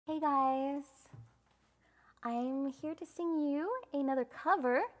Hey guys, I'm here to sing you another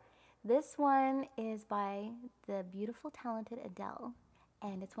cover. This one is by the beautiful, talented Adele,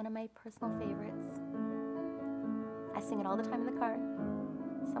 and it's one of my personal favorites. I sing it all the time in the car.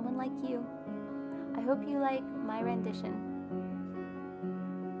 Someone Like You. I hope you like my rendition.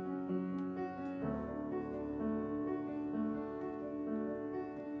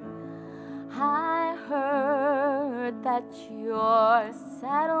 I heard that you're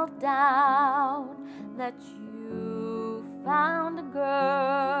settled down, that you found a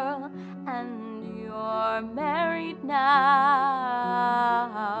girl, and you're married now.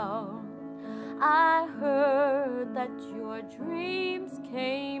 I heard that your dreams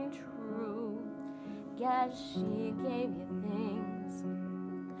came true. Guess she gave you things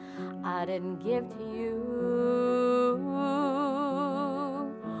I didn't give to you.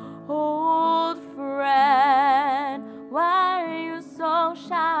 Old friend, why are you so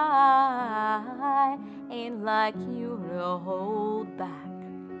shy? Ain't like you to hold back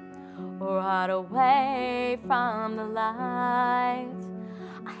or hide away from the light.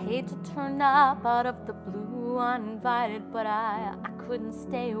 I hate to turn up out of the blue uninvited, but I couldn't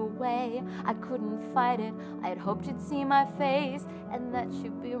stay away. I couldn't fight it. I had hoped you'd see my face and that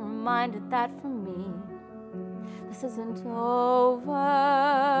you'd be reminded that for me, this isn't over.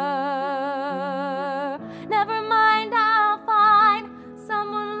 Never mind, I'll find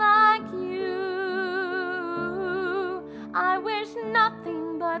someone like you. I wish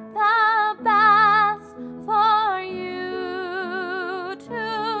nothing but the best for you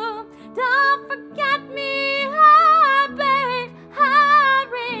too. Don't forget me, I beg. I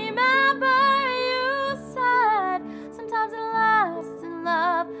remember you said sometimes it lasts in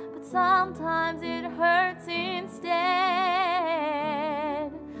love, but sometimes it hurts instead.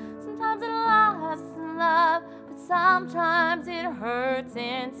 Sometimes it lasts in love, but sometimes it hurts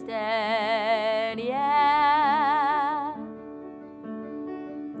instead. Yeah.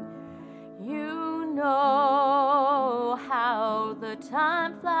 You know how the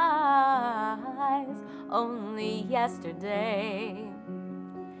time flies. Only yesterday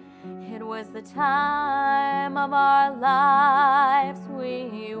it was the time of our lives.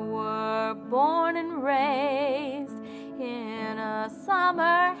 We were born and raised in a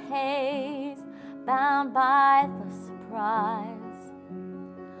summer haze, bound by the surprise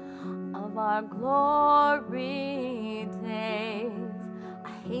of our glory days.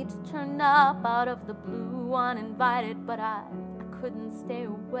 I hate to turn up out of the blue uninvited, but I couldn't stay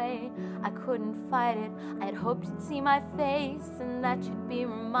away. I couldn't fight it. I had hoped you'd see my face and that you'd be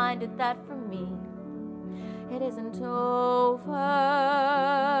reminded that for me, it isn't over.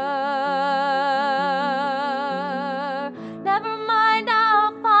 Never mind,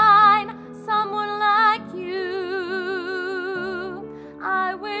 I'll find someone like you.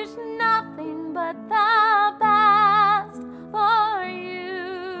 I wish nothing but the best for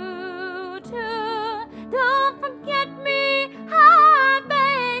you too. Don't forget me, I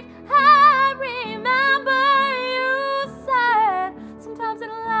beg. I remember you said sometimes it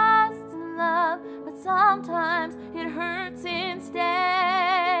lasts in love, but sometimes it hurts instead.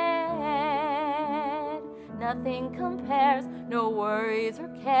 Nothing compares, no worries or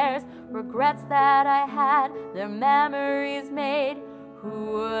cares. Regrets that I had, their memories made.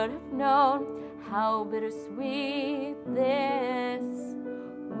 Who would have known how bittersweet this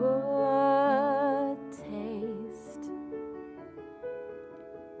would taste?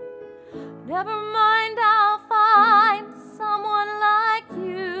 Never mind, I'll find someone like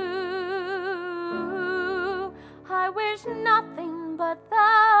you. I wish nothing but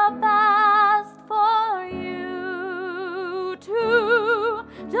the best for you too.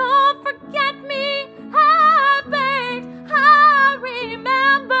 Don't forget me, I beg. I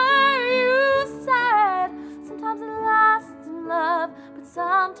remember you said sometimes it lasts in love, but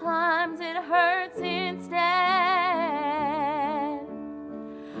sometimes it hurts instead.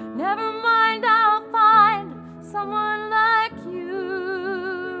 Never mind, I'll find someone like you.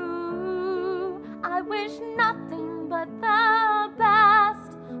 I wish nothing but the best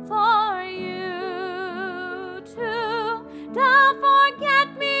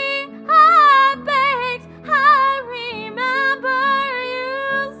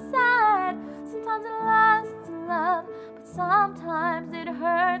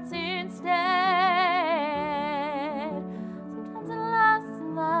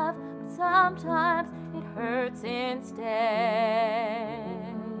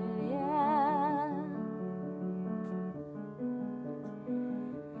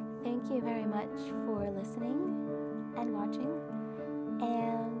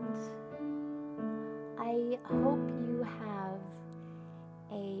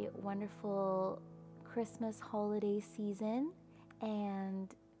a wonderful Christmas holiday season,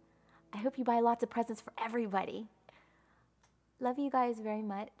 and I hope you buy lots of presents for everybody. Love you guys very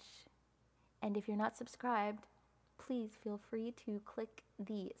much, and if you're not subscribed, please feel free to click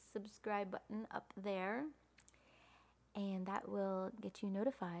the subscribe button up there, and that will get you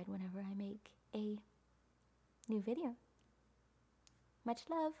notified whenever I make a new video. Much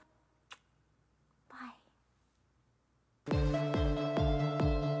love. Bye.